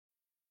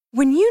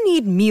When you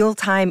need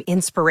mealtime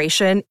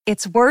inspiration,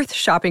 it's worth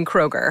shopping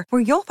Kroger,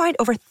 where you'll find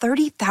over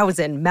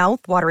 30,000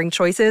 mouth-watering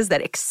choices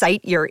that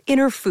excite your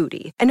inner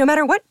foodie. And no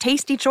matter what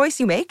tasty choice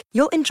you make,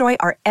 you'll enjoy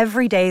our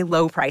everyday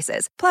low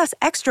prices, plus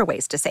extra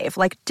ways to save,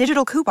 like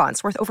digital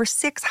coupons worth over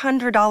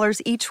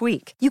 $600 each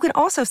week. You can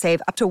also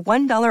save up to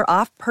 $1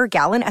 off per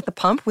gallon at the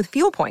pump with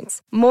fuel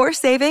points. More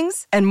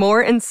savings and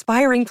more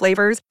inspiring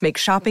flavors make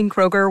shopping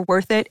Kroger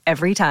worth it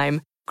every time.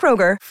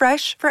 Kroger,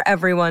 fresh for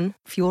everyone.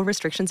 Fuel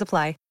restrictions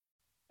apply.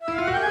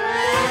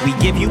 We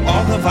give you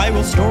all the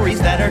viral stories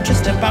that are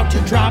just about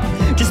to drop.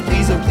 Just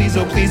please, oh please,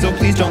 oh please, oh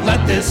please don't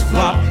let this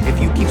flop. If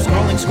you keep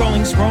scrolling,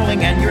 scrolling,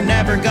 scrolling and you're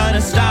never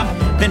gonna stop,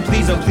 then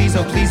please, oh please,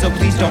 oh please, oh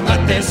please don't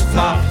let this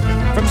flop.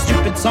 From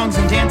stupid songs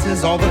and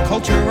dances, all the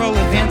cultural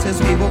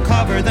advances, we will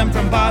cover them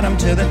from bottom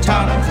to the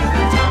top.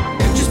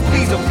 Just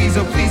please, oh please,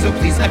 oh please, oh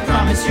please, I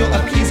promise you'll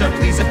appease our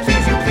please, and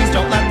please you, please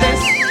don't let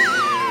this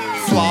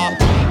flop.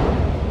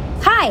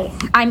 Hi,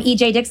 I'm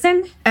EJ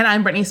Dixon. And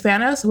I'm Brittany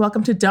Spanos.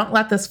 Welcome to Don't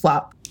Let This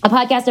Flop, A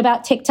podcast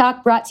about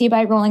TikTok brought to you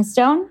by Rolling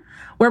Stone,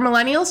 where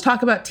millennials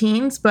talk about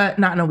teens, but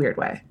not in a weird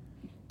way.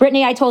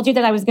 Brittany, I told you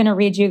that I was going to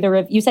read you the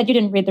review. You said you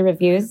didn't read the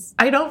reviews.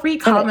 I don't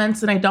read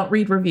comments and I don't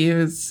read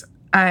reviews.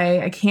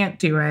 I can't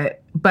do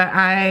it, but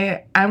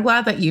I'm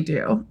glad that you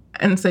do.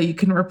 And so you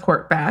can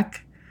report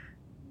back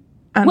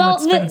on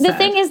what's been said. The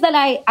thing is that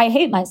I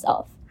hate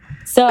myself.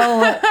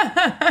 So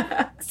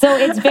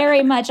it's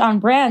very much on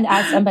brand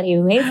as somebody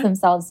who hates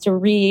themselves to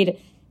read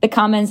the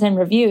comments and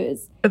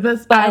reviews.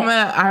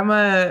 I'm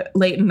a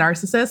latent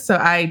narcissist, so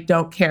I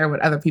don't care what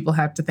other people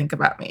have to think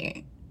about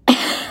me.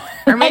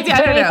 Or maybe,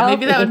 I don't know,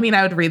 maybe that would mean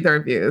I would read the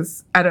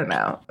reviews. I don't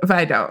know, if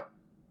I don't.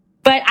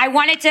 But I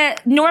wanted to,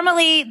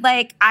 normally,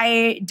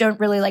 I don't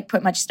really,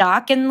 put much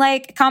stock in,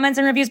 comments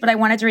and reviews, but I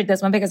wanted to read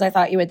this one because I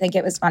thought you would think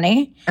it was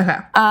funny. Okay.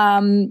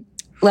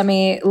 Let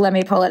me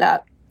pull it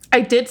up. I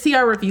did see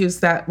our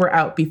reviews that were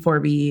out before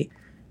we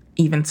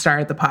even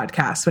started the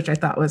podcast, which I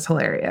thought was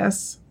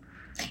hilarious.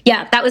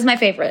 Yeah, that was my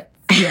favorite.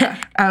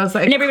 Yeah, I was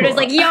like, and everybody was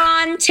like,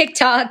 yawn,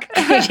 TikTok.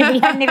 We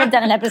hadn't even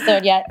done an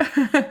episode yet.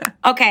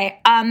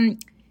 Okay,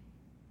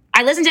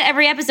 I listened to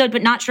every episode,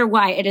 but not sure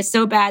why. It is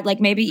so bad,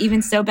 maybe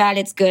even so bad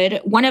it's good.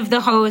 One of the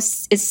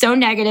hosts is so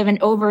negative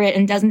and over it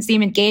and doesn't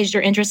seem engaged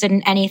or interested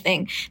in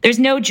anything. There's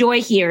no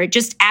joy here,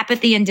 just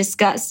apathy and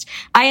disgust.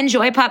 I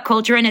enjoy pop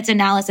culture and its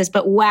analysis,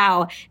 but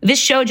wow, this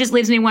show just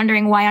leaves me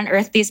wondering why on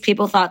earth these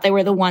people thought they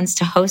were the ones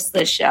to host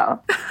this show.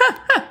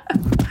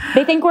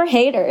 They think we're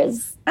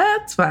haters.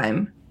 That's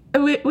fine.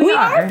 We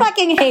are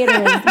fucking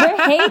haters.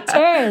 We're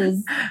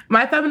haters.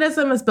 My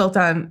feminism is built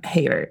on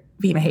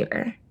being a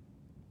hater.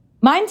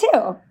 Mine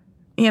too.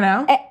 You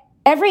know?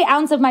 Every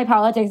ounce of my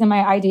politics and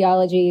my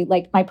ideology,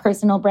 my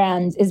personal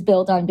brand, is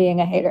built on being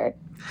a hater.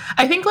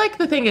 I think,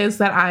 the thing is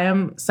that I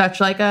am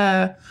such, I'm,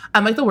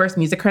 the worst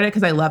music critic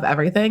because I love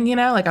everything, you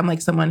know? I'm,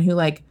 someone who,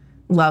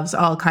 loves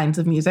all kinds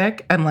of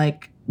music and,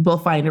 will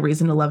find a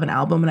reason to love an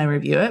album and I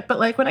review it. But,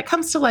 when it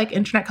comes to,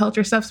 internet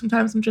culture stuff,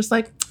 sometimes I'm just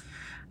I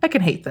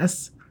can hate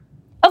this.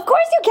 Of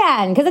course you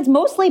can, because it's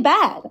mostly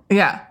bad.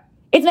 Yeah.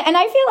 And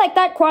I feel like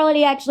that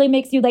quality actually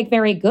makes you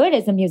very good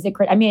as a music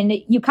critic. I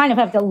mean, you kind of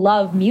have to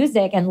love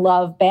music and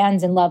love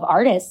bands and love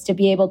artists to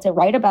be able to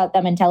write about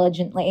them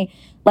intelligently,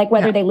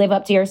 whether they live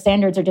up to your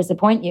standards or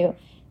disappoint you.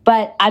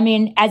 But I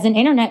mean, as an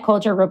internet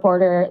culture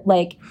reporter,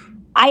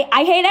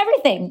 I hate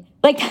everything.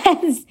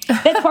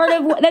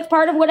 That's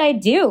part of what I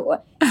do.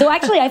 So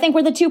actually, I think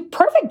we're the two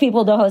perfect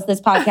people to host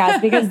this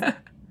podcast because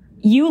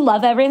you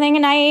love everything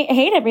and I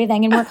hate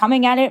everything, and we're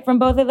coming at it from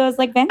both of those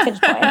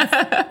vantage points.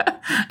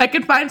 I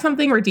could find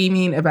something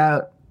redeeming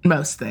about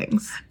most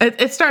things.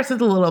 It starts with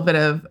a little bit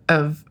of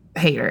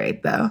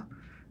haterade, though.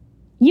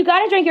 You got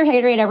to drink your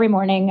haterade every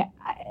morning.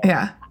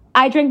 Yeah.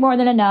 I drink more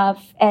than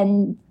enough.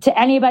 And to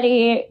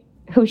anybody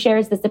who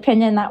shares this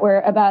opinion that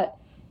I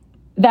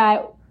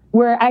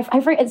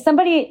forget,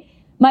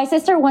 my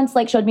sister once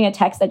showed me a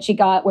text that she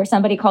got where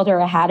somebody called her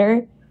a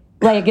hatter.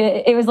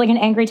 It was an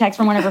angry text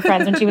from one of her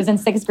friends when she was in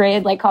 6th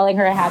grade, calling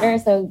her a hatter.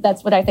 So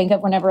that's what I think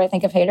of whenever I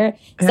think of hater.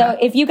 Yeah. So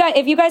if you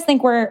guys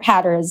think we're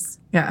hatters,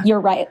 yeah, you're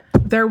right.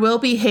 There will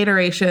be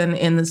hateration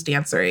in this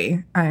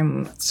dancery.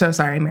 I'm so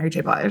sorry, Mary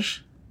J.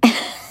 Blige.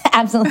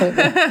 Absolutely.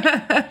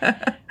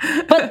 but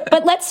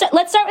let's start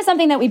with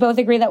something that we both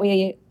agree that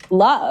we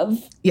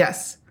love.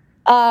 Yes.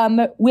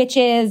 Which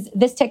is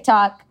this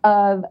TikTok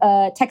of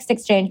a text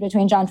exchange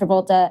between John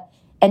Travolta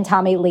and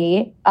Tommy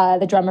Lee,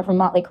 the drummer from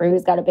Motley Crue,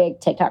 who's got a big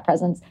TikTok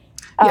presence.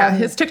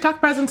 His TikTok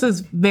presence is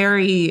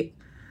very,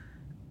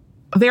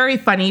 very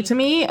funny to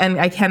me, and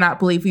I cannot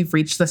believe we've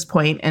reached this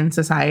point in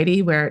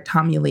society where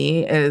Tommy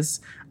Lee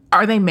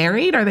are they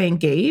married? Are they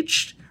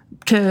engaged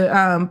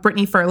to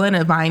Brittany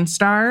Ferlin, a Vine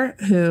star,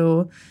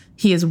 who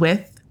he is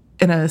with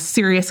in a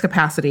serious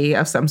capacity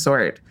of some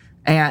sort,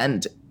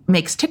 and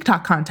makes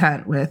TikTok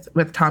content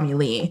with Tommy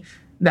Lee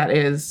that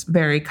is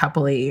very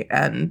coupley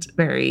and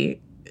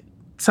very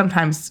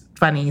sometimes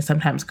funny,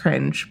 sometimes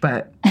cringe,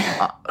 but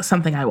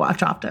something I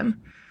watch often.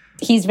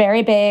 He's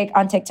very big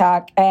on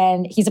TikTok,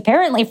 and he's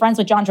apparently friends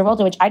with John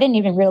Travolta, which I didn't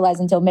even realize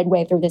until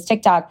midway through this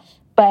TikTok.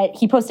 but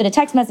he posted a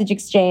text message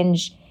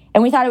exchange,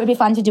 and we thought it would be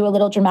fun to do a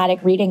little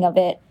dramatic reading of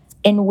it,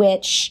 in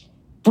which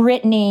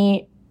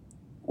Brittany,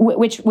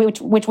 which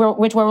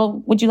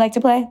role would you like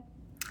to play?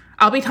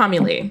 I'll be Tommy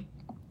Lee.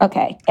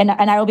 Okay, and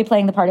I will be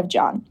playing the part of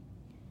John.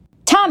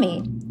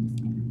 Tommy,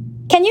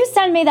 can you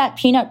send me that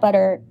peanut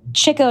butter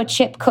Chico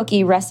chip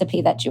cookie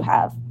recipe that you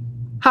have?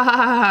 Ha ha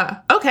ha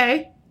ha.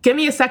 Okay, give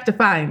me a sec to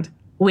find.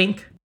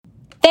 Wink.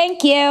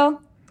 Thank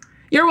you.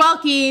 You're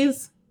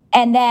welkies.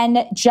 And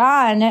then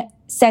John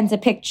sends a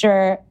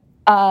picture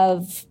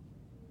of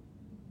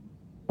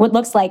what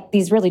looks like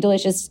these really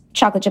delicious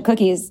chocolate chip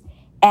cookies.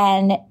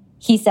 And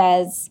he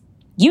says,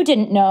 "You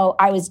didn't know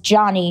I was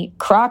Johnny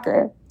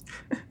Crocker."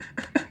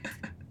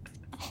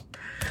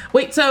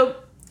 Wait, so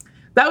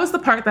that was the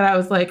part that I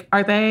was like,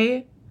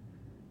 why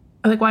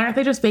aren't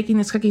they just baking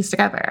these cookies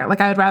together? Like,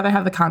 I would rather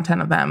have the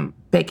content of them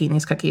baking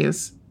these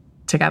cookies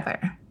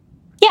together.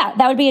 Yeah,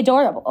 that would be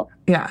adorable.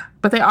 Yeah,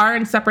 but they are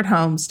in separate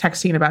homes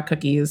texting about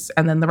cookies,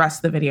 and then the rest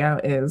of the video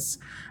is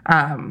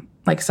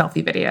like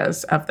selfie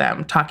videos of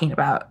them talking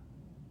about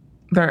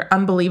their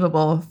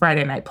unbelievable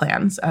Friday night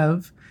plans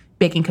of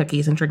baking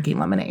cookies and drinking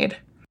lemonade.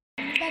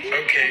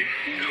 Okay,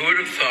 who would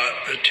have thought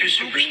that two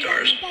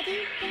superstars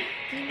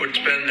would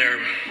spend their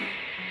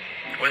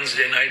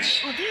Wednesday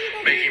nights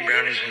making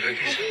brownies and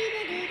cookies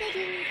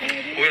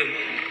with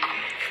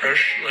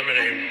fresh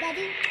lemonade?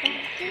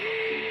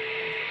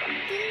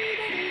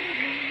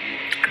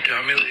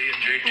 Tommy Lee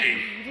and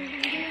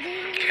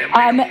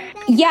JT.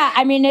 Yeah,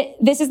 I mean,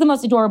 this is the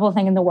most adorable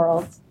thing in the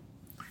world.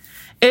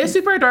 It is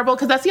super adorable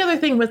because that's the other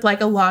thing with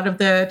like a lot of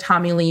the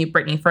Tommy Lee,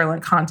 Brittany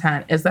Ferland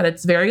content is that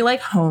it's very like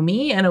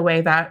homey in a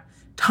way that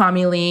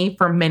Tommy Lee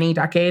for many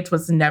decades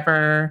was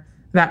never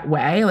that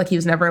way. Like he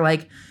was never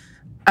like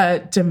a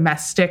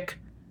domestic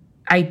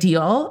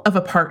ideal of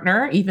a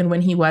partner, even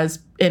when he was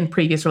in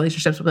previous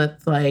relationships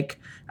with like,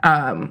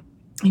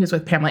 he was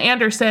with Pamela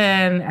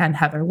Anderson and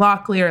Heather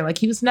Locklear. Like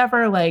he was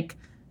never like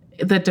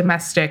the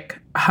domestic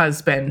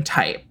husband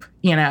type,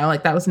 you know,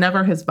 like that was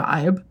never his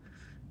vibe.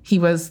 He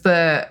was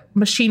the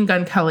Machine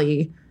Gun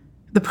Kelly,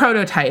 the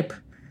prototype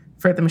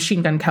for the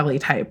Machine Gun Kelly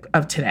type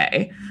of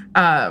today.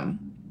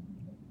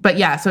 But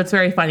yeah, so it's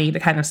very funny to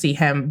kind of see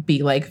him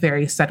be like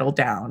very settled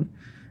down,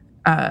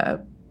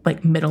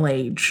 like middle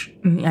age.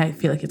 I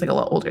feel like he's like a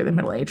little older than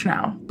middle age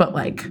now, but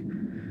like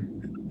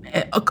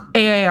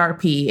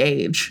AARP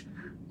age.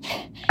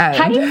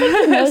 How do you think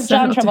he knows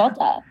John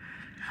Travolta?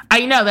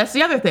 I know, that's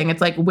the other thing.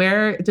 It's like,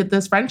 where did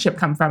this friendship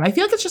come from? I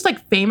feel like it's just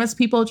like famous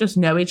people just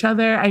know each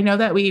other. I know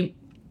that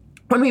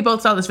when we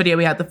both saw this video,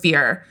 we had the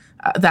fear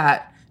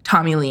that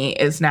Tommy Lee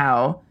is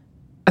now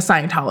a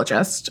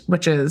Scientologist,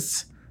 which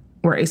is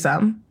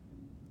worrisome.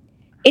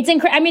 It's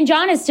incredible. I mean,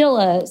 John is still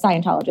a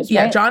Scientologist, right?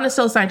 Yeah, John is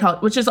still a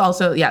Scientologist, which is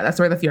also, yeah, that's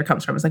where the fear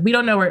comes from. It's like, we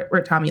don't know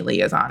where Tommy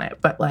Lee is on it,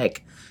 but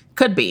like,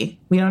 could be.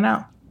 We don't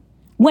know.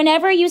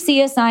 Whenever you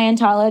see a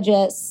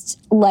Scientologist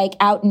like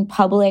out in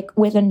public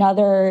with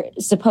another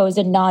supposed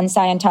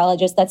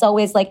non-Scientologist, that's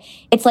always like,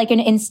 it's like an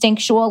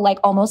instinctual, like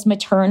almost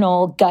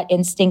maternal gut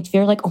instinct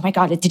fear. Like, oh my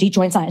God, did he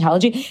join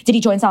Scientology? Did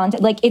he join Scientology?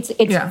 Like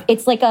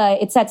it's like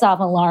it sets off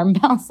alarm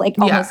bells like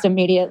almost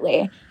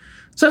immediately.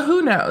 So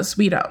who knows?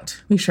 We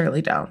don't. We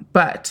surely don't.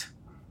 But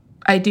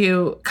I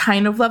do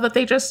kind of love that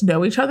they just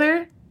know each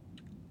other.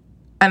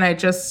 And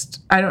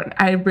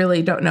I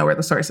really don't know where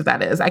the source of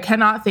that is. I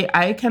cannot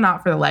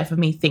for the life of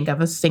me think of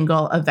a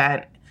single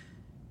event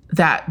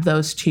that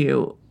those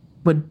two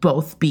would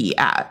both be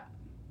at,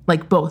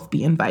 like both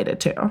be invited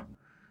to.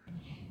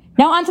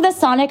 Now on to the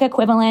sonic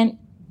equivalent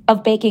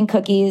of baking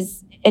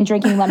cookies and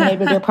drinking lemonade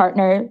with your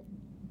partner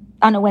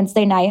on a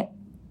Wednesday night,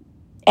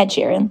 Ed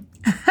Sheeran.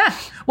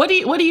 What do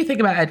you think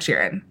about Ed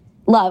Sheeran?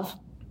 Love.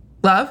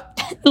 Love?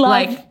 Love.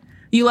 Like,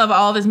 you love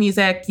all of his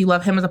music. You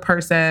love him as a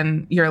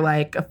person. You're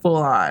like a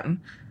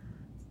full-on,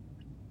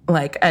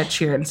 like, Ed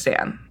Sheeran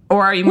stan.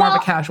 Or are you more of a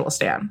casual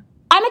stan?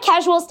 I'm a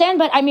casual stan,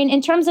 but I mean,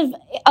 in terms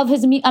of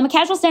his, I'm a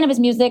casual stan of his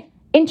music.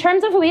 In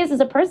terms of who he is as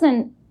a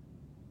person,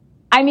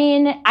 I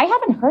mean, I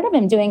haven't heard of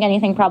him doing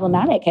anything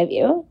problematic. Have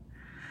you?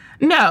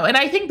 No, and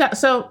I think that,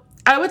 so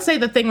I would say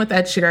the thing with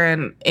Ed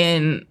Sheeran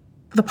in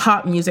the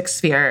pop music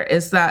sphere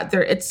is that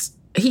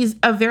he's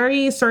a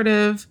very sort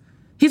of,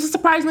 he's a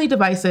surprisingly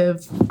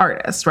divisive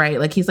artist, right?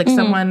 Like he's like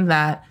someone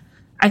that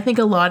I think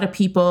a lot of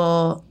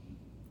people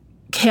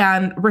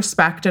can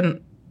respect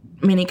in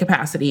many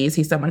capacities.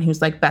 He's someone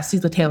who's like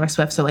besties with Taylor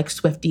Swift, so like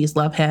Swifties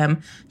love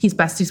him. He's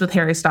besties with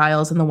Harry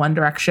Styles and the One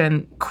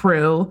Direction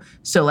crew.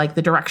 So like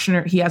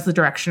he has the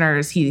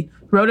Directioners. He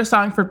wrote a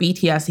song for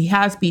BTS. He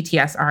has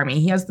BTS Army.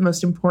 He has the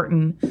most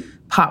important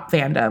pop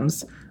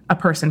fandoms a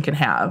person can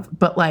have.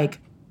 But like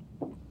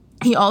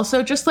he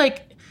also just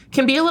like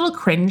can be a little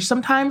cringe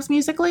sometimes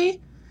musically.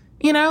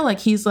 You know, like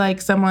he's like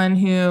someone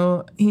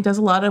he does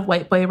a lot of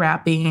white boy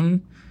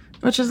rapping,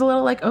 which is a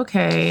little like,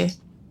 okay,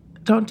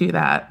 don't do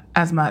that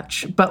as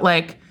much. But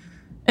like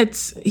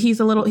he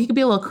could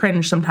be a little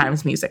cringe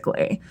sometimes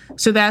musically.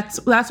 So that's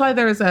why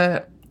there's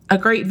a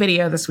great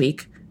video this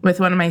week with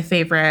one of my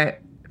favorite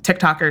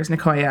TikTokers,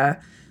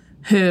 Nicoya,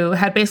 who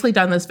had basically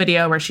done this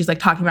video where she's like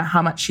talking about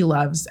how much she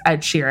loves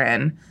Ed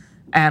Sheeran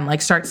and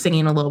like starts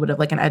singing a little bit of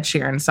like an Ed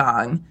Sheeran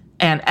song.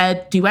 And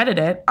Ed duetted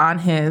it on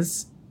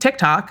his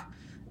TikTok,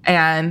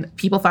 and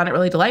people found it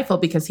really delightful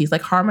because he's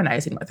like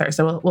harmonizing with her.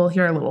 So we'll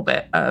hear a little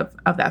bit of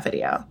that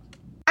video.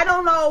 I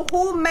don't know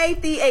who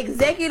made the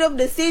executive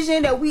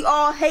decision that we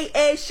all hate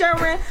Ed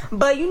Sheeran,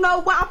 but you know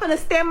what? I'm gonna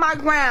stand my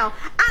ground.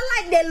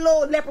 I like that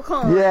little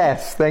leprechaun.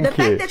 Yes, thank you. The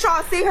fact that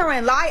y'all sit here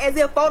and lie as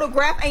if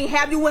photograph ain't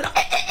have you in a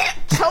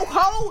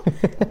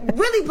chokehold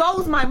really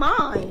blows my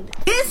mind.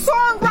 This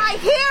song right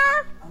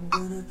here,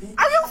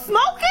 are you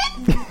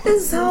smoking?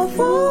 It's all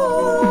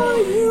for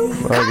you.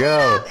 There we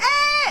go.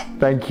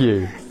 Thank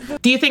you.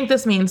 Do you think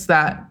this means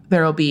that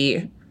there will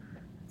be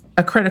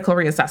a critical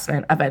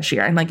reassessment of Ed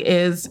Sheeran? Like,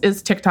 is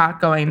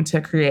TikTok going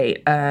to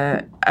create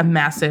a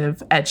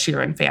massive Ed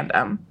Sheeran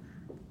fandom?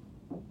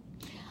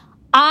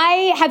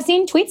 I have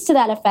seen tweets to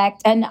that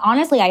effect, and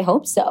honestly, I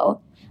hope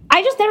so.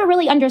 I just never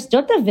really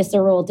understood the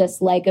visceral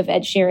dislike of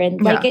Ed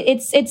Sheeran. Like,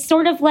 it's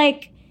sort of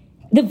like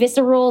the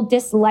visceral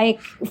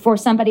dislike for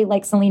somebody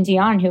like Celine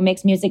Dion, who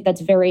makes music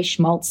that's very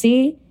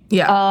schmaltzy.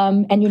 Yeah.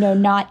 And, you know,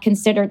 not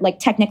considered like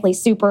technically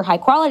super high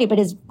quality, but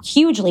is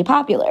hugely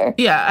popular.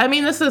 Yeah. I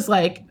mean, this is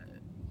like,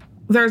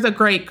 there's a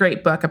great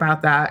book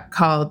about that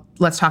called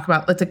Let's Talk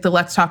About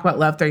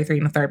Love 33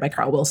 1/3 by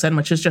Carl Wilson,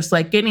 which is just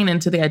like getting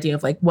into the idea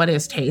of like, what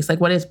is taste?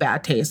 Like, what is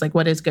bad taste? Like,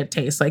 what is good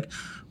taste? Like,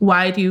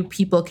 why do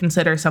people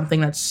consider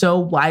something that's so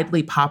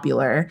widely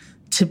popular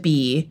to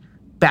be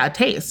bad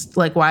taste?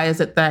 Like, why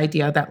is it the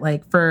idea that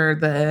like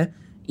for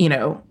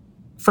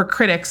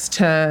critics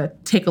to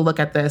take a look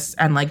at this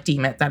and like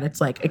deem it that it's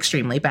like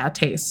extremely bad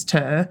taste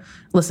to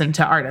listen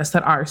to artists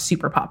that are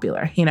super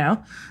popular, you know?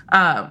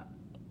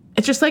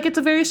 It's just like, it's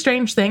a very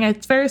strange thing.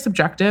 It's very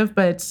subjective,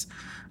 but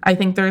I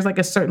think there's like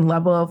a certain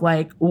level of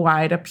like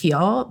wide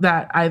appeal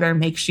that either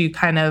makes you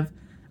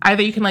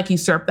either you can like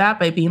usurp that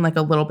by being like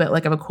a little bit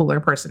like of a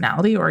cooler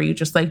personality, or you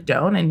just like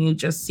don't, and you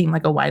just seem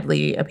like a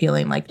widely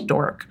appealing like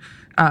dork.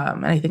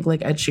 And I think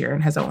like Ed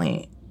Sheeran has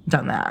only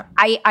done that.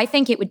 I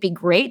think it would be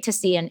great to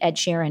see an Ed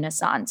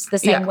Sheeran-essence, the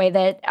same way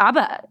that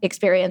ABBA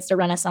experienced a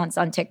renaissance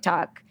on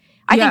TikTok.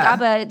 I think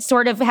ABBA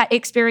sort of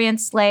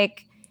experienced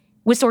like,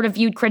 was sort of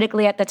viewed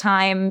critically at the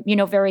time, you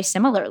know, very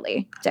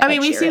similarly to Ed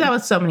Sheeran. We see that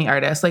with so many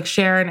artists. Like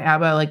Cher and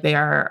ABBA, like they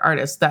are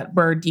artists that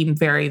were deemed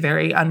very,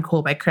 very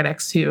uncool by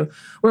critics who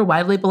were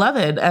widely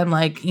beloved and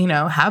like, you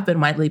know, have been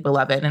widely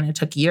beloved. And it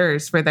took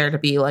years for there to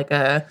be like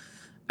a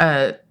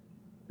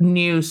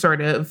new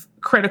sort of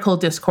critical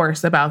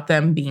discourse about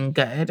them being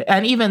good.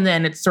 And even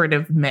then it's sort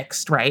of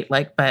mixed, right?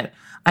 Like, but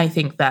I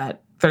think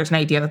that there's an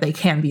idea that they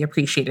can be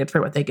appreciated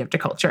for what they give to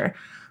culture.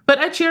 But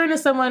Ed Sheeran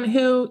is someone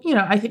who, you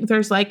know, I think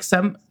there's like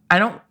I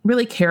don't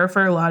really care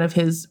for a lot of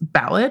his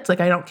ballads. Like,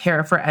 I don't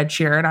care for Ed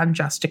Sheeran on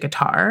just a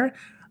guitar,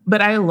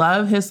 but I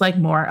love his like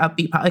more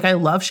upbeat pop. Like, I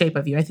love Shape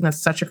of You. I think that's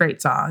such a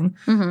great song.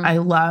 Mm-hmm. I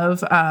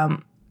love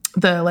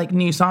the like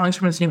new songs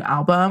from his new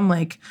album.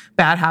 Like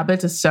Bad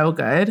Habits is so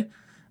good.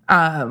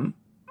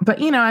 But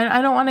you know,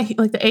 I don't want to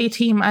like the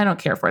A-Team. I don't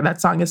care for it.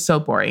 That song is so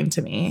boring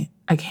to me.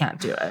 I can't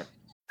do it.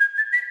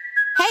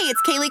 Hey,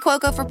 it's Kaylee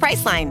Cuoco for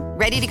Priceline.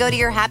 Ready to go to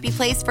your happy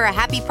place for a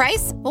happy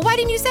price? Well, why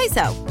didn't you say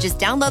so? Just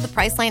download the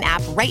Priceline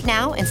app right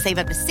now and save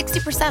up to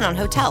 60% on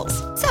hotels.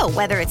 So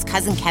whether it's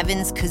Cousin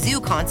Kevin's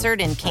Kazoo Concert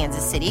in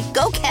Kansas City,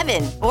 go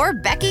Kevin, or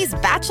Becky's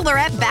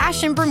Bachelorette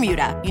Bash in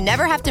Bermuda, you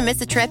never have to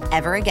miss a trip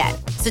ever again.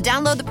 So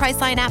download the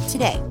Priceline app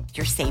today.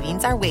 Your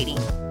savings are waiting.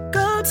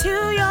 Go to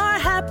your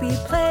happy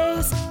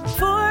place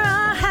for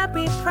a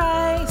happy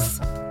price.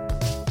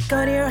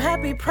 Go to your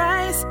happy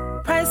price,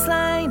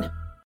 Priceline.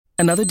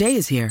 Another day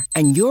is here,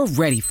 and you're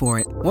ready for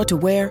it. What to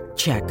wear?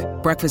 Check.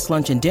 Breakfast,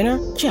 lunch, and dinner?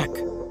 Check.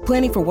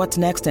 Planning for what's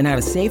next and how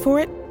to save for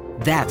it?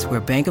 That's where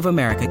Bank of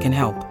America can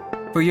help.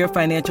 For your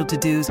financial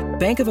to-dos,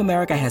 Bank of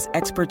America has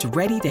experts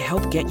ready to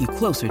help get you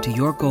closer to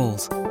your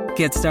goals.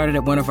 Get started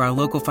at one of our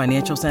local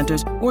financial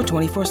centers or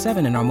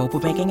 24/7 in our mobile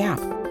banking app.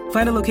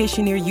 Find a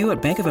location near you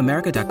at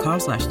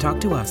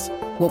bankofamerica.com/talktous.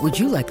 What would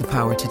you like the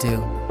power to do?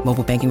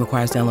 Mobile banking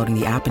requires downloading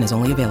the app and is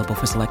only available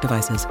for select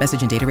devices.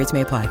 Message and data rates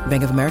may apply.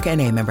 Bank of America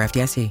NA, member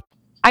FDIC.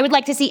 I would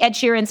like to see Ed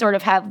Sheeran sort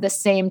of have the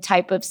same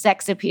type of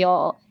sex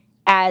appeal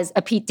as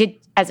a Pete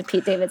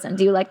Davidson.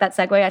 Do you like that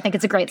segue? I think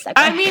it's a great segue.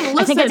 I mean, listen,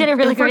 I think I did a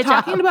really great job.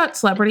 We're talking about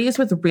celebrities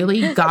with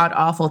really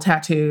god-awful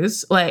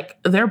tattoos. Like,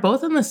 they're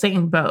both in the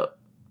same boat.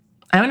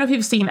 I don't know if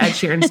you've seen Ed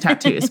Sheeran's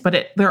tattoos,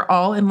 but they're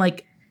all in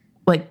like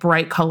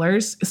bright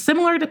colors,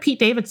 similar to Pete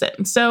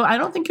Davidson. So I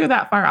don't think you're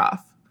that far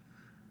off.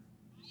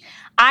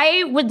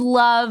 I would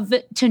love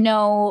to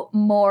know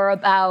more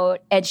about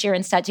Ed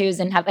Sheeran's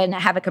tattoos and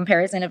have a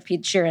comparison of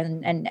Pete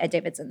Sheeran and Ed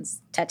Davidson's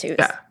tattoos.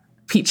 Yeah,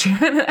 Pete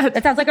Sheeran.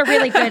 That sounds like a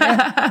really good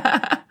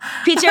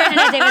Pete Sheeran and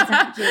Ed Davidson.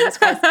 Jesus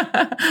Christ!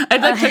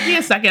 It took me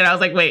a second. I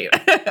was like, wait,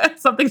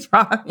 something's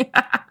wrong.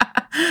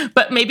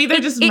 But maybe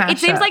they're just mashed It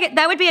seems up. like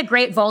that would be a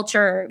great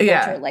vulture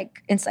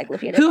like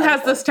encyclopedia. Who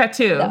has this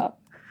tattoo? So.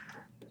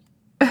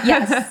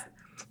 Yes.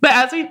 But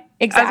as we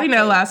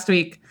know, last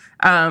week,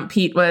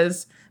 Pete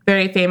was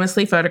very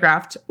famously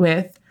photographed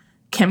with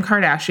Kim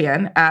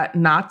Kardashian at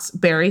Knott's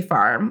Berry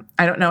Farm.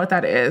 I don't know what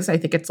that is. I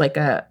think it's like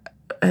You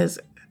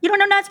don't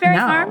know Knott's Berry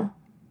Farm?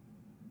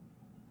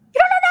 You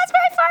don't know Knott's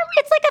Berry Farm?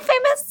 It's like a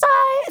famous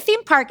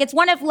theme park. It's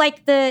one of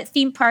like the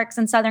theme parks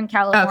in Southern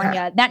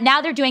California. Okay.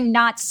 Now they're doing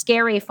Knott's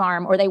Scary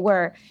Farm, or they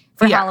were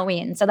for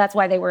Halloween. So that's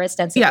why they were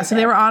ostensibly so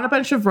they were on a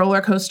bunch of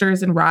roller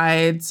coasters and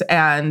rides,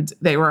 and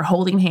they were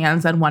holding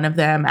hands on one of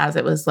them as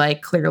it was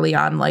like clearly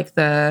on like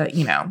the,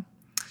 you know,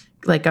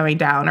 like going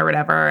down or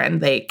whatever.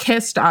 And they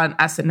kissed on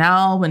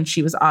SNL when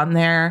she was on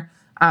there,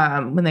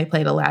 when they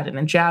played Aladdin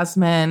and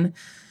Jasmine.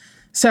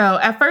 So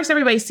at first,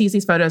 everybody sees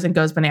these photos and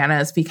goes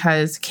bananas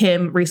because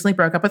Kim recently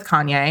broke up with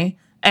Kanye.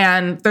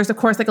 And there's, of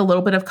course, like a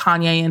little bit of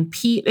Kanye and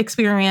Pete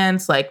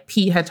experience. Like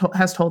Pete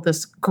has told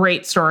this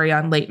great story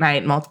on Late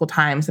Night multiple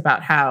times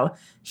about how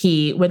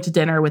he went to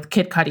dinner with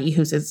Kid Cudi,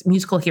 who's his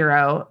musical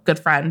hero, good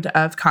friend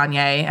of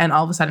Kanye. And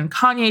all of a sudden,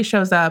 Kanye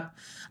shows up.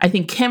 I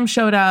think Kim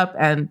showed up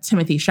and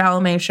Timothée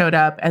Chalamet showed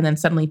up. And then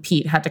suddenly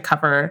Pete had to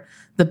cover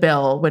the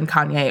bill when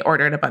Kanye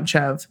ordered a bunch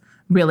of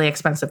really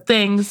expensive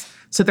things.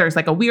 So there's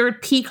like a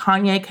weird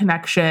Pete-Kanye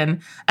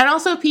connection. And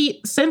also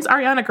Pete, since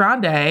Ariana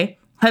Grande,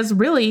 has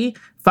really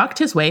fucked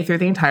his way through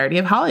the entirety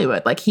of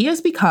Hollywood. Like he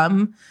has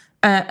become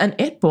an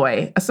it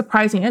boy, a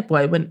surprising it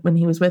boy. When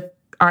he was with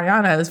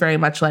Ariana, it was very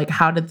much like,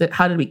 how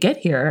did we get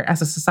here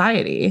as a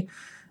society?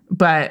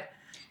 But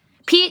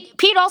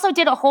Pete also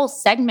did a whole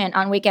segment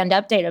on Weekend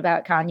Update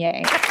about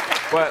Kanye.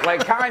 But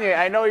like Kanye,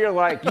 I know you're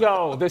like,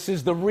 yo, this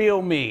is the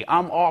real me.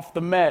 I'm off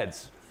the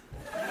meds.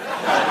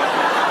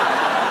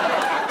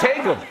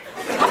 Take them.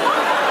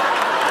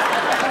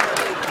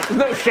 There's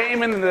no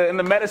shame in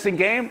the medicine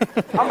game.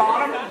 I'm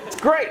on him. It's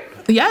great.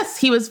 Yes,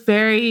 he's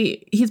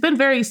been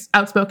very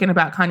outspoken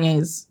about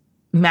Kanye's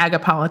MAGA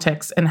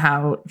politics and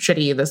how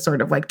shitty this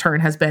sort of like turn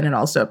has been, and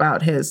also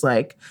about his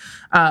like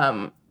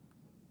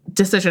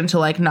decision to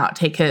like not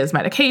take his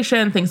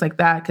medication, things like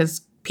that,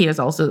 because Pete has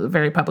also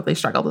very publicly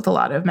struggled with a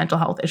lot of mental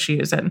health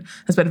issues and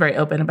has been very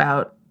open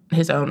about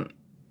his own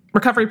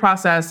recovery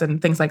process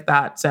and things like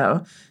that.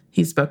 So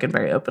he's spoken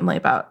very openly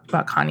about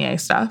Kanye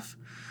stuff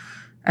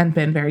and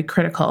been very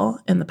critical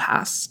in the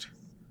past.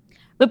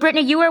 But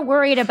Brittany, you were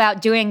worried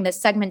about doing this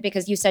segment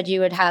because you said you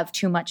would have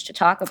too much to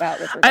talk about.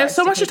 With I have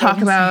so much to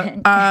talk about.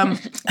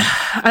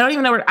 I don't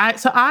even know where.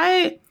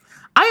 I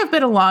have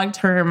been a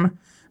long-term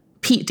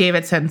Pete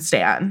Davidson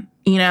stan.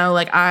 You know,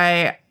 like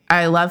I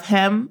love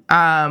him.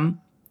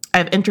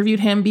 I've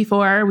interviewed him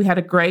before. We had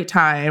a great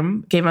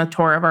time. Gave him a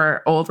tour of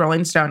our old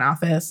Rolling Stone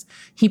office.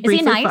 Is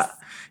he nice?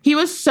 He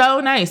was so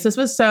nice. This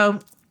was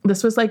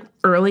like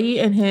early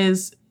in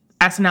his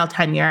SNL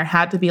tenure.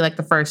 Had to be like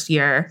the first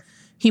year.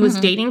 He was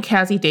dating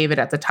Cassie David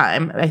at the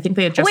time. I think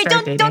they had just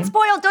started dating. Don't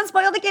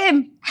spoil the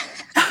game.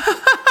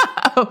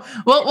 Oh,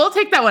 well, we'll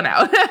take that one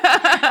out.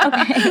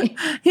 Okay.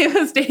 He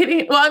was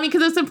dating. Well, I mean,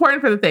 because it's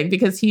important for the thing,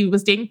 because he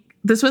was dating.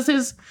 This was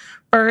his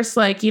first,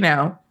 like, you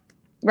know,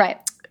 right,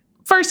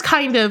 first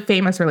kind of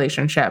famous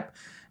relationship,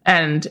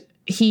 and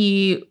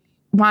he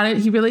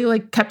really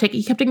like kept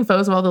taking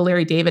photos of all the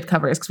Larry David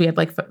covers, because we had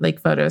like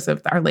photos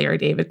of our Larry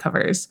David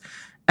covers.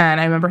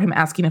 And I remember him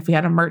asking if we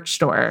had a merch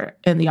store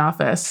in the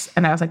office.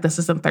 And I was like, this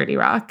isn't 30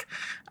 Rock.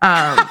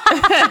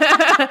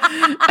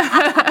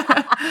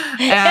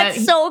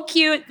 That's so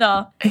cute,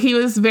 though. He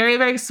was very,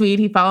 very sweet.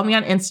 He followed me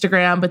on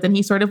Instagram, but then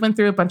he sort of went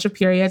through a bunch of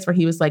periods where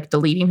he was like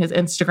deleting his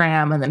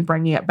Instagram and then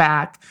bringing it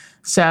back.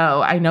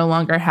 So I no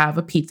longer have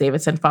a Pete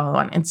Davidson follow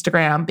on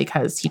Instagram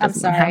because he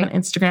doesn't have an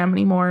Instagram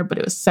anymore. But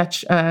it was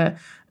such a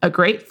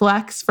great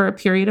flex for a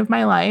period of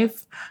my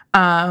life.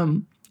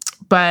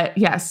 But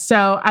yes,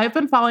 so I've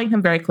been following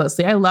him very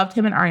closely. I loved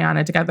him and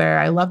Ariana together.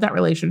 I love that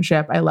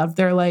relationship. I loved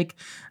I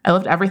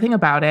loved everything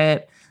about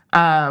it.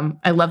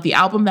 I love the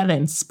album that it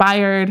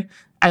inspired.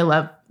 I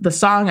love the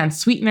song on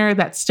Sweetener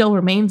that still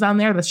remains on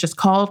there that's just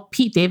called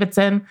Pete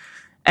Davidson.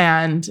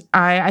 And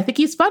I think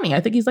he's funny. I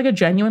think he's like a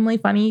genuinely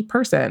funny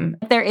person.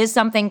 There is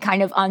something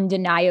kind of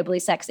undeniably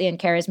sexy and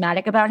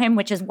charismatic about him,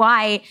 which is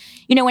why,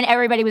 you know, when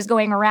everybody was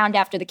going around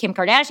after the Kim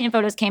Kardashian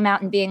photos came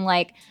out and being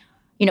like,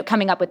 you know,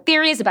 coming up with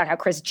theories about how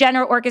Kris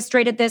Jenner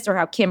orchestrated this or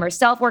how Kim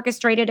herself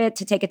orchestrated it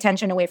to take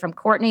attention away from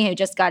Kourtney, who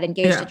just got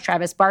engaged to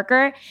Travis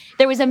Barker.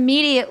 There was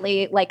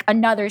immediately like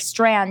another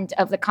strand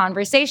of the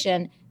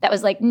conversation that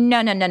was like,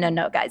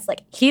 no, guys.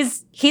 Like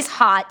he's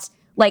hot.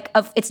 Like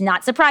it's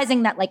not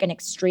surprising that like an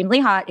extremely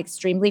hot,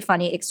 extremely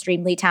funny,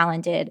 extremely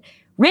talented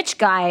rich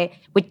guy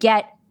would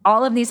get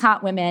all of these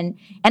hot women.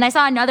 And I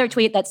saw another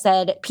tweet that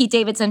said Pete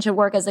Davidson should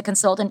work as a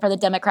consultant for the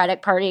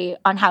Democratic Party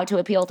on how to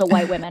appeal to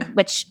white women,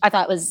 which I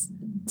thought was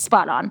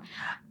spot on.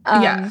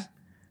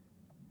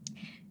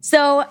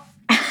 So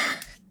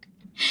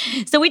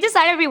we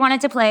decided we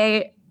wanted to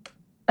play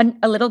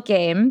a little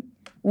game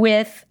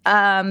with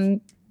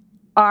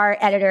our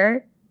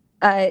editor,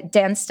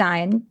 Dan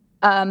Stein,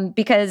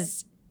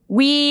 because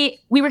we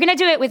were going to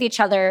do it with each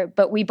other,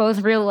 but we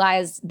both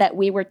realized that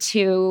we were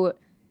too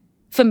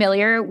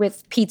familiar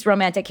with Pete's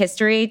romantic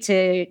history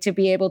to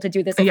be able to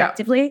do this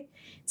effectively.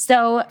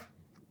 So,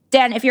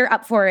 Dan, if you're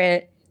up for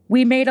it,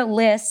 we made a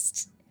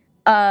list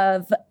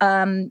of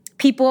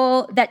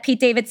people that Pete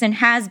Davidson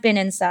has been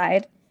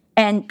inside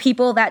and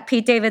people that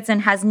Pete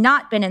Davidson has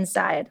not been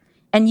inside.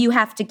 And you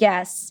have to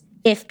guess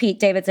if Pete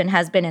Davidson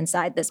has been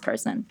inside this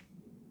person.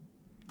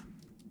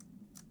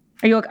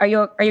 Are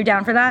you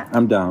down for that?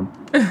 I'm down.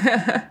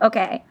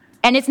 Okay.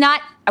 And it's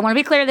not, I want to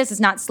be clear, this is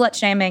not slut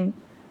shaming.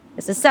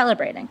 This is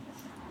celebrating.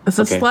 This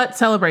is slut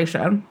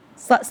celebration.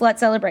 Slut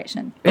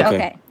celebration.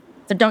 Okay.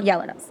 So don't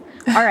yell at us.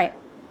 All right.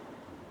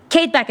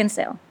 Kate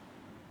Beckinsale.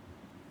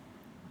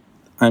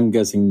 I'm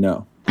guessing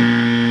no.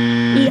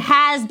 He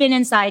has been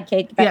inside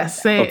Kate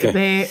Beckinsale.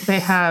 Yes, they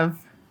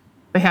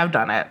have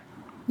done it.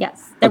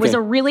 Yes. There was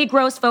a really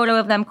gross photo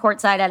of them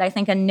courtside at, I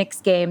think, a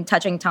Knicks game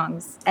touching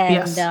tongues.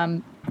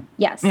 And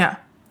yes. Yeah.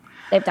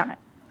 They've done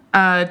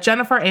it.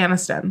 Jennifer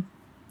Aniston.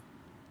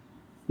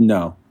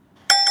 No.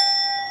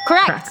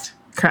 Correct.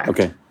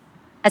 Okay.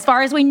 As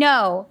far as we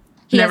know,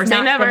 he never has say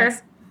not never.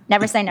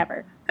 Never say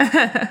never.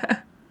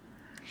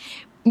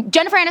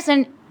 Jennifer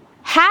Aniston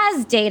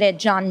has dated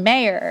John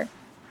Mayer,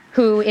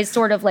 who is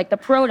sort of like the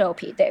proto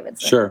Pete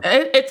Davidson. Sure.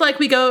 It's like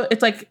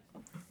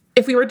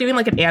if we were doing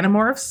like an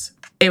Animorphs,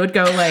 it would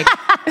go like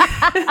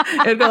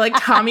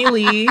Tommy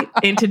Lee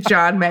into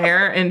John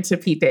Mayer into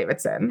Pete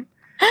Davidson.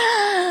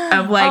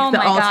 Of like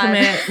the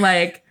ultimate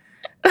like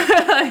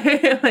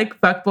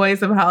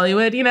fuckboys of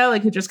Hollywood,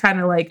 who just kind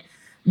of like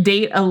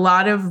date a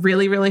lot of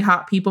really, really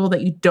hot people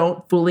that you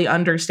don't fully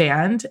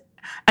understand.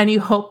 And you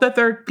hope that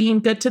they're being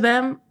good to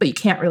them, but you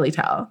can't really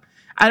tell.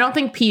 I don't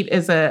think Pete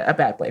is a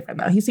bad boyfriend,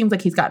 though. He seems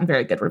like he's gotten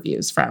very good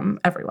reviews from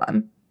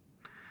everyone.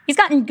 He's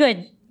gotten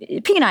good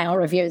penile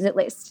reviews, at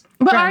least.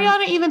 But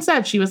Ariana even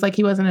said she was like,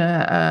 he wasn't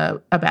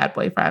a bad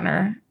boyfriend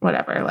or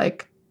whatever.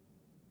 Like,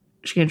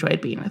 she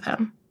enjoyed being with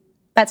him.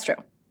 That's true.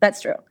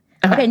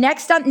 Okay,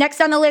 next on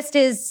the list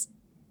is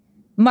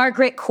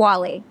Margaret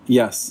Qualley.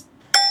 Yes.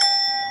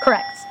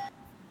 Correct.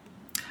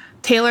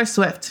 Taylor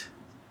Swift.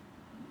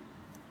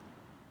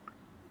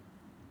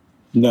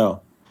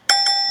 No.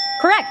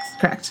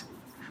 Correct.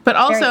 But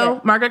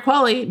also, Margaret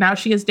Qualley, now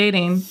she is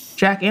dating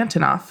Jack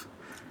Antonoff,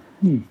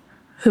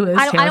 who is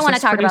I don't want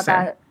to talk about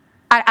that.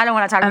 I don't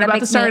want to talk about that. And about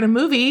to start a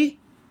movie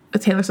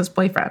with Taylor Swift's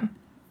boyfriend.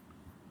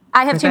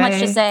 I have too much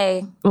to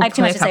say. I have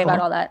too much to say about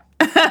all that.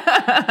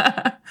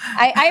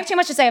 I have too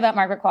much to say about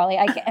Margaret Qualley.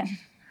 I can't.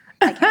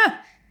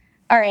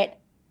 All right.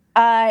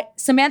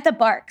 Samantha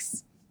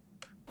Barks.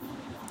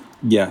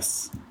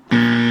 Yes.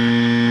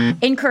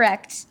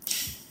 Incorrect.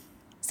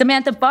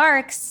 Samantha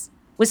Barks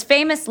was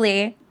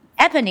famously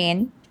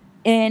Eponine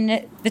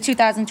in the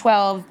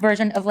 2012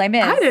 version of Les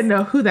Mis. I didn't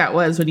know who that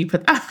was when you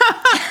put that.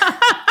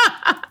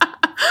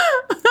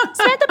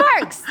 Samantha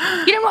Barks.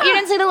 You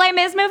didn't see the Les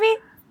Mis movie?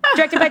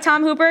 Directed by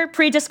Tom Hooper,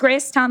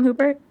 pre-disgraced Tom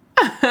Hooper.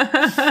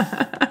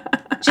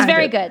 She's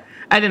very good.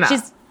 I did not.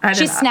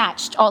 She's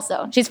snatched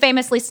also. She's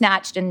famously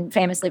snatched and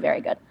famously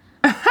very good.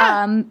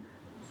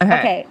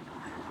 Okay.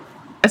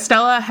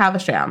 Estella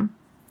Havisham.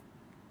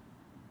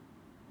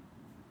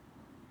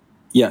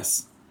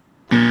 Yes.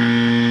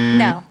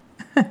 No.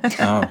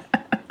 Oh.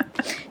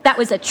 That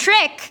was a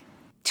trick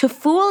to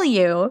fool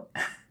you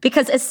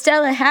because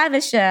Estella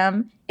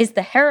Havisham is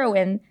the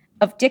heroine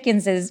of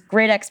Dickens's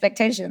Great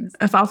Expectations.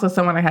 That's also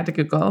someone I had to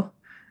Google.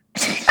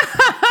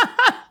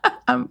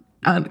 I'm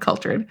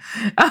uncultured.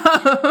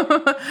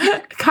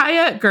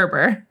 Kaya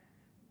Gerber.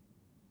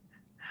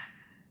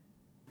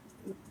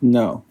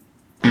 No.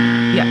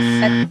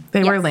 Yes.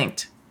 They were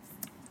linked.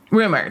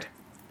 Rumored.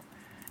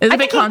 It was a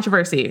big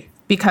controversy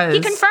because...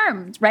 He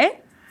confirmed,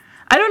 right?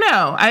 I don't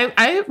know.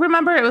 I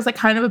remember it was like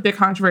kind of a big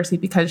controversy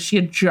because she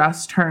had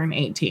just turned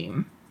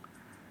 18.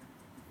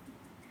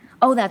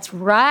 Oh, that's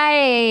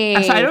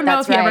right. So I don't know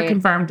if he ever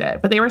confirmed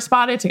it, but they were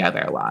spotted together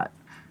a lot.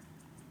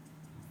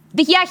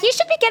 Yeah, he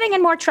should be getting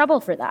in more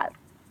trouble for that.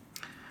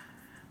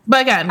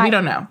 But again, we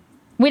don't know.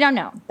 We don't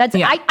know. That's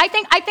I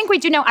think we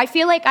do know. I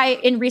feel like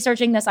in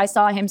researching this, I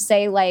saw him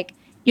say like,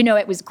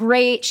 it was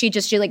great. She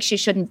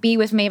shouldn't be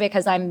with me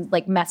because I'm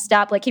like messed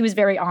up. Like he was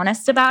very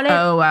honest about it.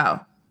 Oh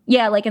wow.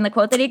 Yeah, like in the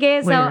quote that he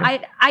gave. Weird. So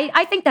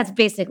I think that's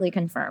basically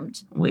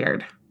confirmed.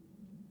 Weird.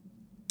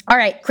 All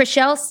right,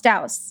 Chrishell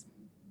Stause.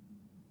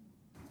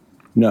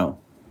 No.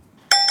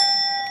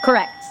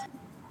 Correct.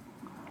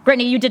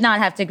 Brittany, you did not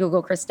have to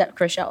Google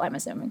Chrishell, I'm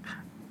assuming.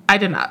 I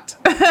did not.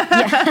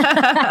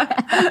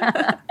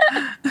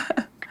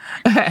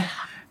 Okay.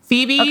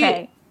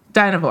 Phoebe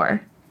Dynevor.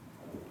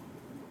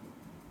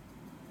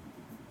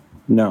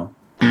 No.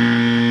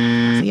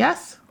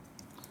 Yes.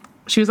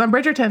 She was on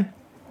Bridgerton.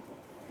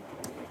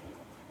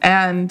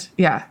 And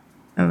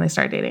and they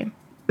started dating.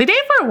 They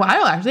dated for a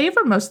while, actually. They dated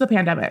for most of the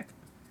pandemic.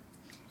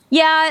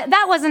 Yeah,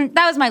 that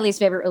was my least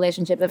favorite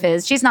relationship of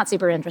his. She's not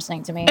super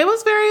interesting to me. It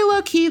was very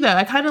low key though.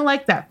 I kind of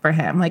liked that for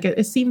him. Like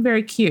it seemed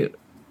very cute.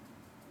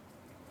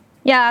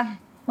 Yeah.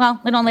 Well,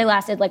 it only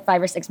lasted like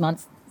 5 or 6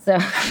 months. So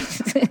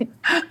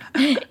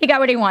he got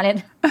what he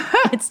wanted.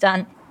 It's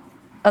done.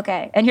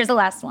 Okay. And here's the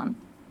last one.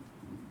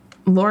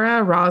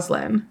 Laura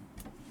Roslin.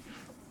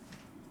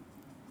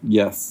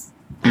 Yes.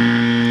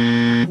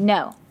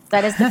 No.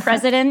 That is the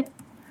president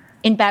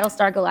in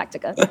Battlestar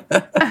Galactica.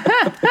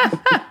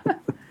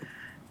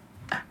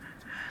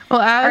 Well,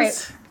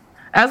 as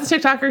the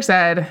TikToker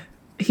said,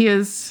 he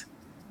is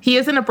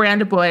in a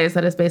brand of boys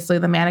that is basically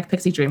the manic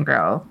pixie dream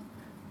girl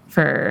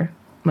for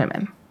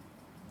women,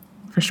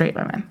 for straight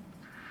women.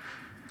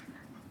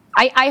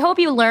 I hope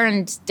you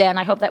learned, Dan.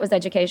 I hope that was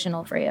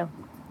educational for you.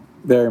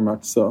 Very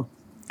much so.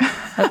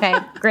 Okay,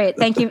 great.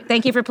 Thank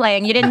you for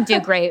playing. You didn't do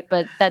great,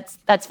 but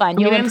that's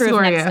fine. You'll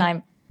improve next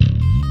time.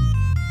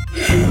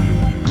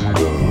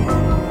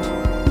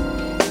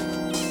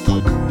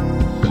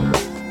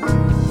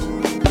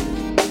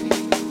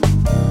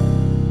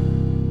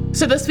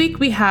 So this week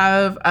we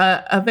have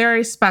a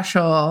very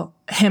special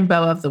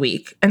himbo of the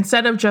week.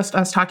 Instead of just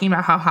us talking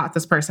about how hot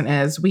this person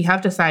is, we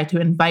have decided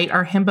to invite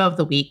our himbo of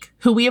the week,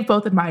 who we have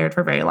both admired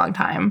for a very long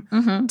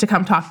time, to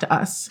come talk to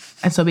us.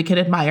 And so we could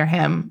admire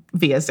him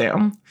via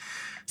Zoom.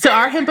 So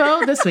our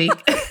himbo this week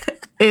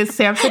is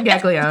Samson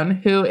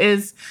Gaglione, who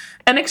is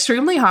an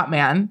extremely hot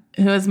man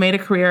who has made a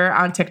career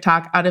on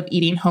TikTok out of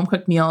eating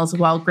home-cooked meals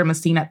while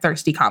grimacing at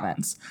thirsty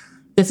comments.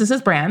 This is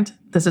his brand.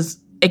 This is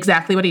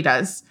exactly what he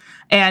does.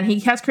 And he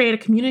has created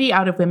a community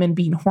out of women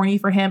being horny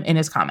for him in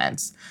his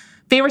comments.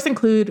 Favorites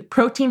include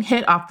protein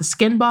hit off the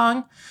skin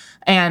bong,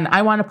 and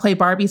I want to play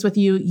Barbies with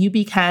you, you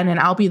be Ken, and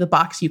I'll be the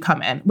box you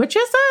come in, which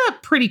is a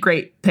pretty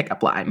great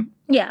pickup line.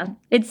 Yeah,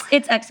 it's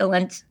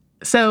excellent.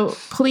 So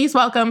please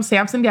welcome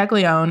Samson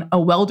Gaglione, a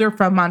welder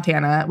from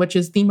Montana, which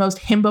is the most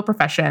himbo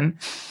profession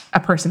a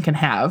person can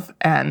have.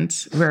 And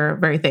we're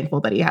very thankful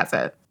that he has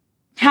it.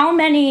 How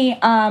many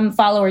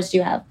followers do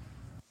you have?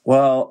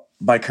 Well,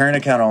 my current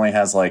account only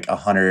has like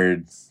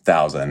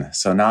 100,000,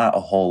 so not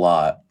a whole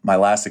lot. My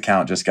last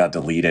account just got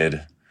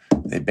deleted.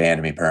 They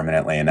banned me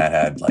permanently, and that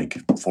had like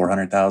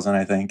 400,000,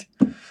 I think.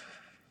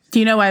 Do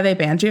you know why they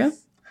banned you?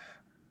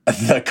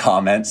 The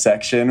comment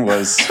section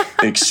was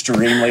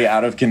extremely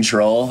out of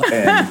control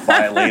and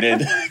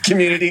violated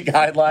community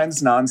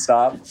guidelines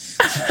nonstop.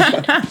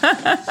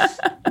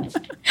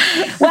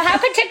 Well, how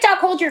could TikTok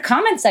hold your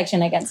comment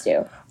section against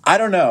you? I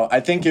don't know.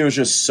 I think it was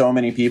just so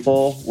many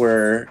people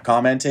were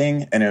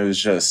commenting, and it was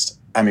just,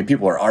 I mean,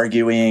 people were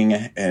arguing,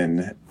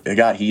 and it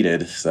got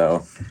heated,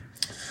 so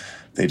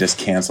they just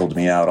canceled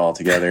me out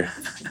altogether.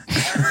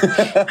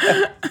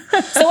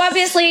 So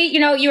obviously, you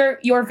know,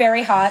 you're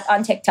very hot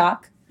on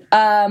TikTok.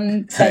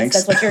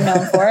 That's what you're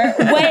known for.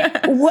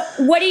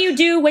 What do you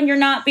do when you're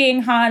not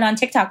being hot on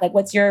TikTok? Like,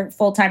 what's your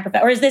full-time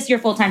profession? Or is this your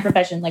full-time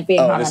profession, like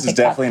being hot on TikTok? This is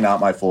definitely not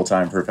my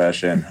full-time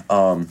profession.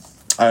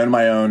 I own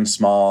my own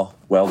small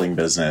welding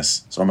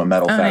business, so I'm a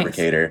metal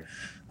fabricator. Nice.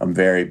 I'm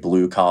very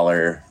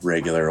blue-collar,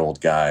 regular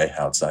old guy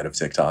outside of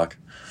TikTok.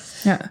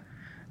 Yeah.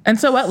 And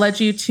so what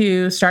led you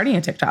to starting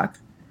a TikTok?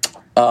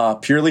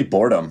 Purely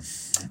boredom.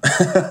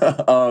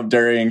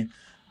 During,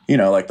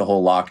 like the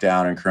whole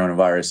lockdown and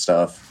coronavirus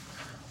stuff.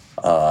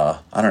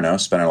 I don't know,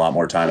 spending a lot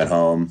more time at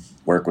home.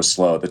 Work was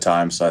slow at the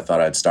time, so I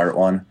thought I'd start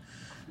one.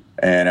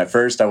 And at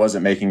first, I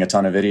wasn't making a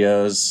ton of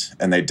videos,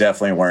 and they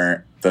definitely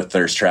weren't the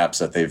thirst traps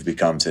that they've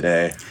become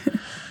today.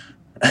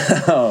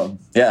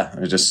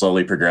 It just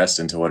slowly progressed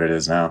into what it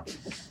is now.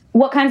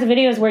 What kinds of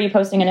videos were you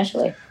posting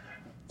initially?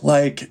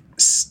 Like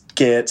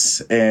skits,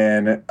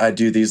 and I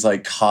do these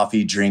like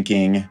coffee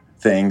drinking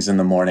things in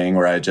the morning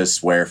where I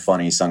just wear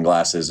funny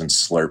sunglasses and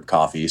slurp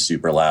coffee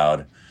super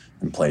loud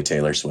and play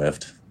Taylor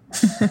Swift.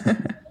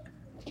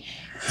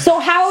 So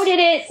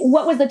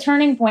what was the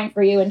turning point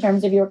for you in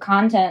terms of your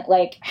content?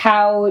 Like,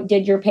 how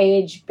did your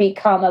page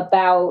become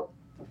about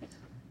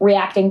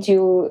reacting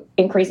to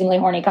increasingly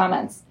horny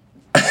comments?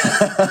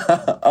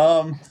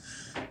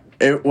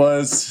 It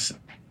was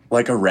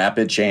like a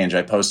rapid change.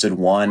 I posted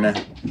one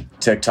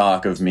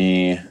TikTok of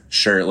me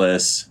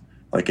shirtless,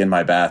 like in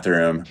my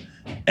bathroom,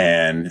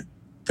 and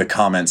the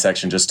comment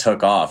section just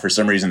took off. For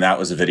some reason, that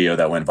was a video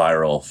that went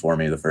viral for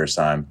me the first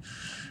time.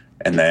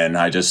 And then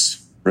I just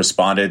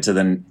responded to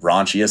the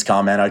raunchiest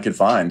comment I could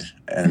find.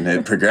 And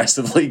it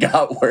progressively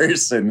got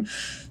worse and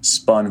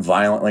spun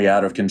violently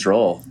out of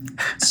control,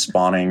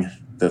 spawning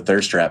the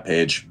thirst trap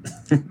page.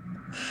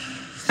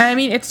 I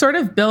mean, it's sort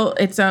of built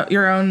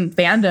your own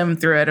fandom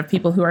through it of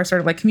people who are sort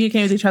of like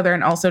communicating with each other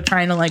and also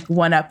trying to like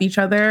one-up each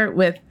other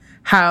with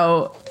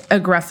how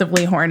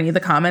aggressively horny the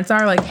comments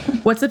are. Like,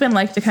 what's it been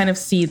like to kind of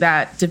see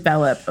that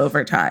develop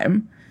over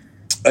time?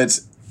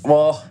 It's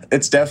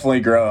definitely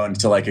grown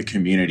to like a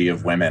community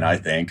of women, I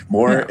think.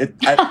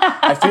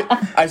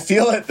 I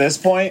feel at this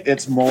point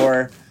it's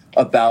more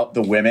about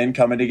the women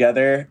coming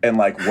together and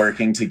like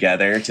working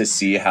together to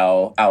see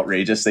how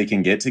outrageous they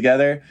can get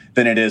together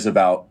than it is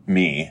about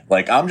me.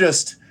 Like, I'm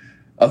just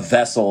a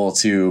vessel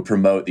to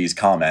promote these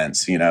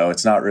comments,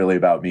 it's not really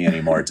about me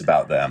anymore. It's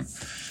about them.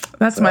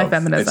 That's my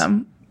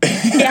feminism. I'm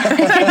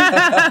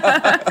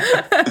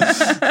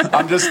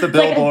just the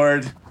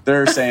billboard.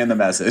 They're saying the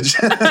message.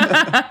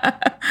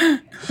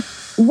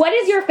 What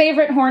is your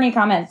favorite horny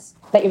comments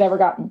that you've ever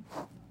gotten?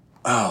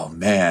 Oh,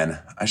 man.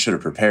 I should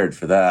have prepared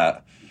for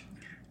that.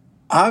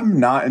 I'm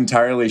not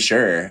entirely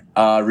sure.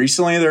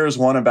 Recently, there was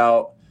one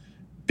about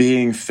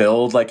being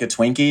filled like a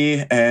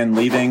Twinkie and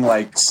leaving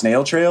like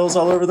snail trails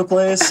all over the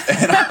place.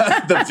 And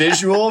the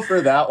visual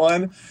for that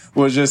one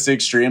was just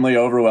extremely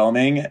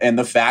overwhelming. And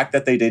the fact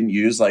that they didn't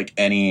use like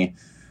any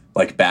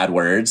like bad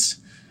words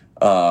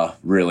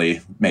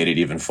really made it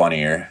even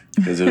funnier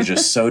because it was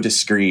just so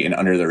discreet and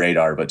under the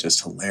radar, but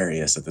just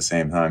hilarious at the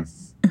same time.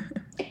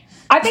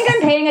 I think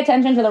I'm paying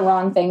attention to the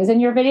wrong things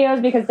in your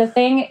videos because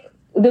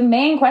the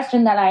main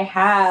question that I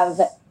have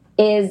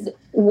is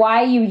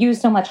why you use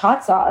so much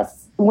hot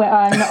sauce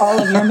on all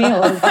of your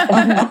meals.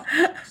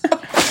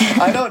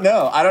 I don't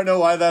know. I don't know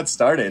why that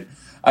started.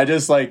 I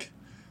just like,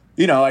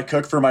 I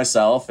cook for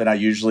myself and I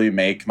usually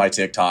make my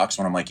TikToks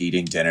when I'm like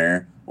eating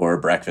dinner or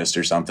breakfast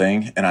or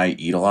something. And I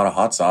eat a lot of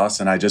hot sauce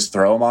and I just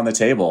throw them on the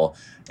table.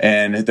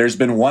 And there's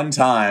been one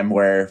time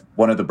where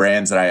one of the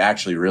brands that I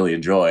actually really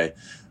enjoy,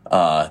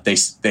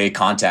 they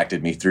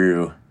contacted me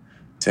through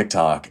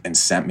TikTok and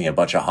sent me a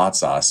bunch of hot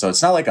sauce. So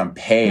it's not like I'm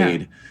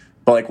paid,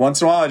 but like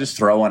once in a while I just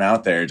throw one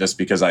out there just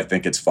because I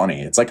think it's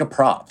funny. It's like a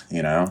prop,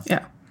 Yeah.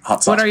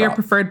 Hot sauce what are your prop.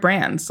 preferred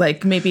brands?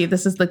 Like maybe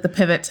this is like the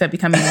pivot to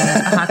becoming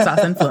a hot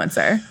sauce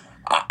influencer.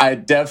 I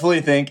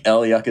definitely think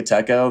El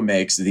Yucateco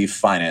makes the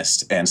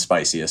finest and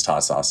spiciest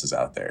hot sauces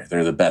out there.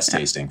 They're the best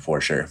tasting for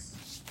sure.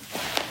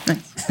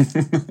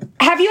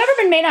 Have you ever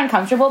been made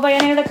uncomfortable by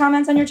any of the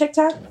comments on your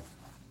TikTok?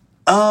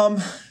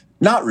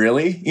 Not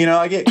really.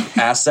 I get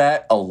asked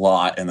that a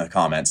lot in the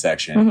comment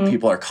section. Mm-hmm.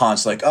 People are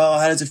constantly like, oh,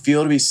 how does it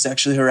feel to be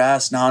sexually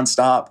harassed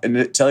nonstop? And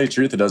to tell you the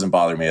truth, it doesn't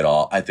bother me at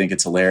all. I think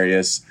it's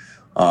hilarious.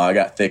 I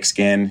got thick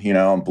skin,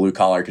 I'm blue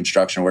collar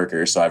construction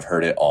worker, so I've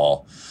heard it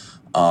all.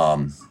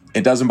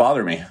 It doesn't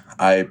bother me.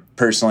 I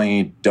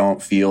personally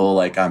don't feel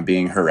like I'm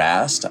being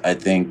harassed. I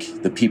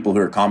think the people who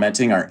are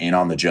commenting are in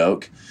on the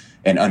joke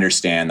and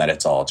understand that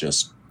it's all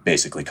just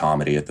basically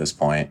comedy at this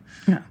point.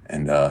 Yeah.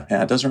 And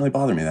it doesn't really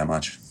bother me that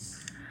much.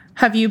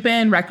 Have you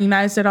been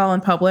recognized at all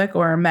in public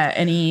or met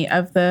any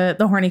of the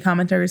horny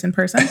commenters in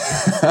person?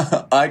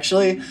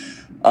 Actually,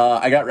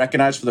 I got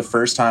recognized for the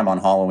first time on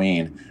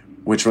Halloween,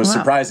 which was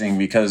surprising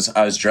because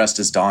I was dressed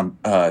as John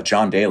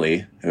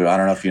Daly, who I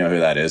don't know if you know who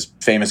that is,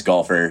 famous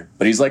golfer,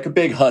 but he's like a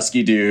big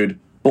husky dude,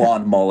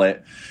 blonde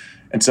mullet.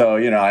 And so,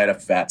 I had a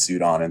fat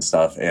suit on and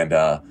stuff.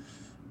 And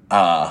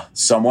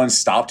someone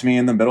stopped me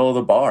in the middle of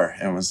the bar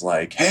and was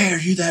like, hey, are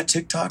you that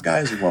TikTok guy?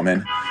 As a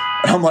woman.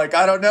 And I'm like,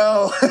 I don't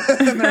know.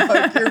 And they're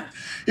like,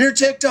 you're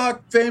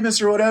TikTok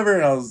famous or whatever.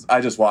 And I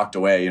just walked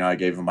away. I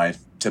gave him my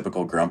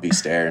typical grumpy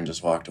stare and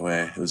just walked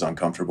away. It was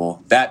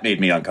uncomfortable. That made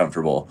me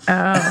uncomfortable.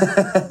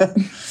 Oh.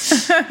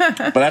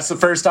 But that's the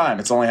first time.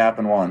 It's only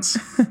happened once.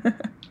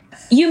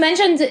 You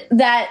mentioned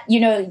that,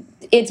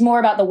 it's more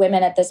about the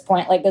women at this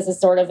point. Like this is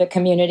sort of a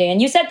community. And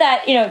you said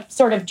that,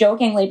 sort of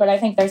jokingly, but I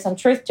think there's some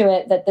truth to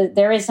it that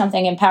there is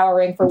something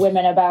empowering for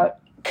women about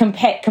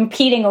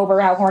competing over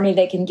how horny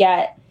they can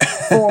get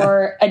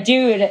for a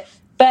dude.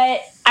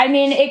 But I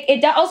mean,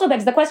 it also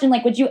begs the question,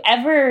 like, would you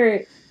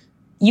ever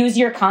use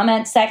your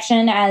comment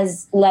section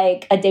as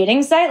like a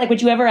dating site? Like,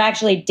 would you ever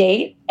actually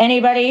date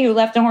anybody who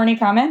left a horny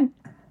comment?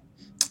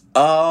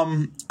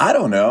 I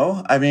don't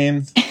know. I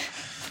mean,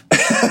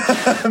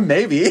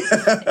 maybe.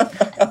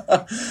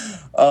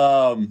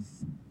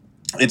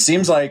 It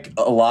seems like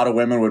a lot of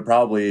women would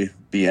probably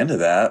be into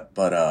that.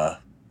 But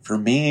for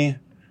me,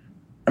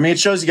 I mean, it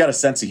shows you got a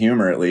sense of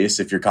humor, at least,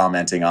 if you're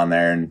commenting on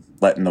there and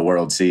letting the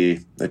world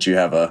see that you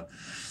have a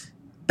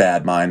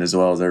bad mind as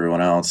well as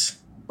everyone else.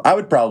 I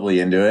would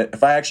probably into it.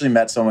 If I actually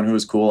met someone who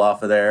was cool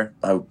off of there,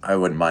 I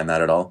wouldn't mind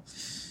that at all.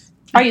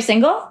 Are you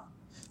single?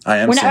 I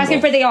am single. We're not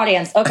asking for the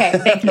audience. Okay,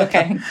 thank you.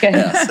 Okay, good.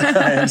 Yes,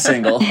 I am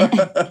single.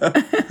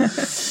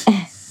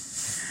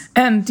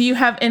 And do you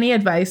have any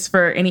advice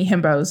for any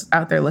himbos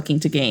out there looking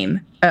to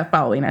gain a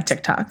following at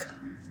TikTok?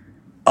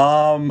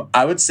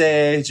 I would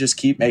say just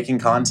keep making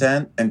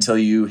content until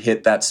you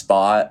hit that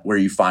spot where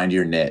you find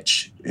your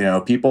niche.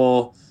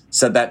 People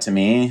said that to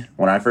me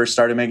when I first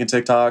started making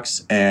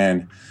TikToks,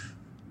 and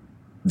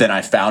then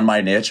I found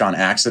my niche on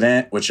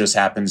accident, which just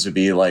happens to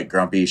be like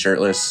grumpy,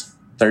 shirtless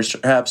thirst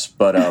traps.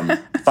 But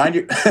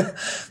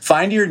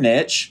find your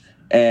niche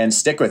and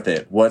stick with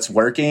it. What's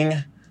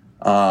working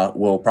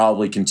will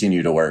probably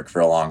continue to work for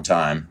a long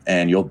time,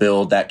 and you'll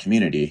build that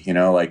community.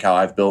 Like how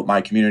I've built my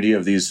community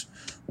of these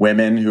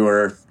women who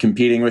are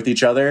competing with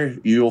each other.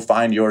 You'll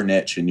find your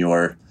niche in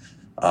your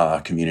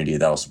community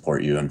that'll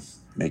support you and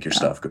make your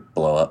stuff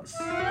blow up.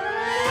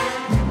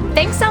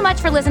 Thanks so much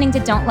for listening to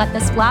Don't Let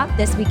This Flop,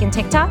 This Week in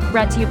TikTok,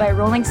 brought to you by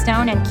Rolling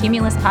Stone and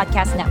Cumulus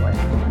Podcast Network.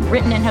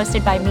 Written and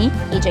hosted by me,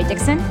 EJ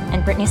Dixon,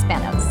 and Brittany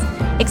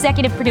Spanos.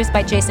 Executive produced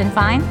by Jason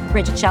Fine,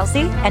 Bridget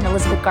Chelsea, and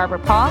Elizabeth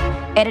Garber-Paul.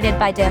 Edited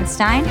by Dan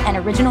Stein, and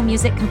original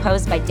music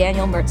composed by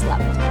Daniel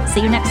Mertzlove.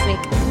 See you next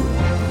week.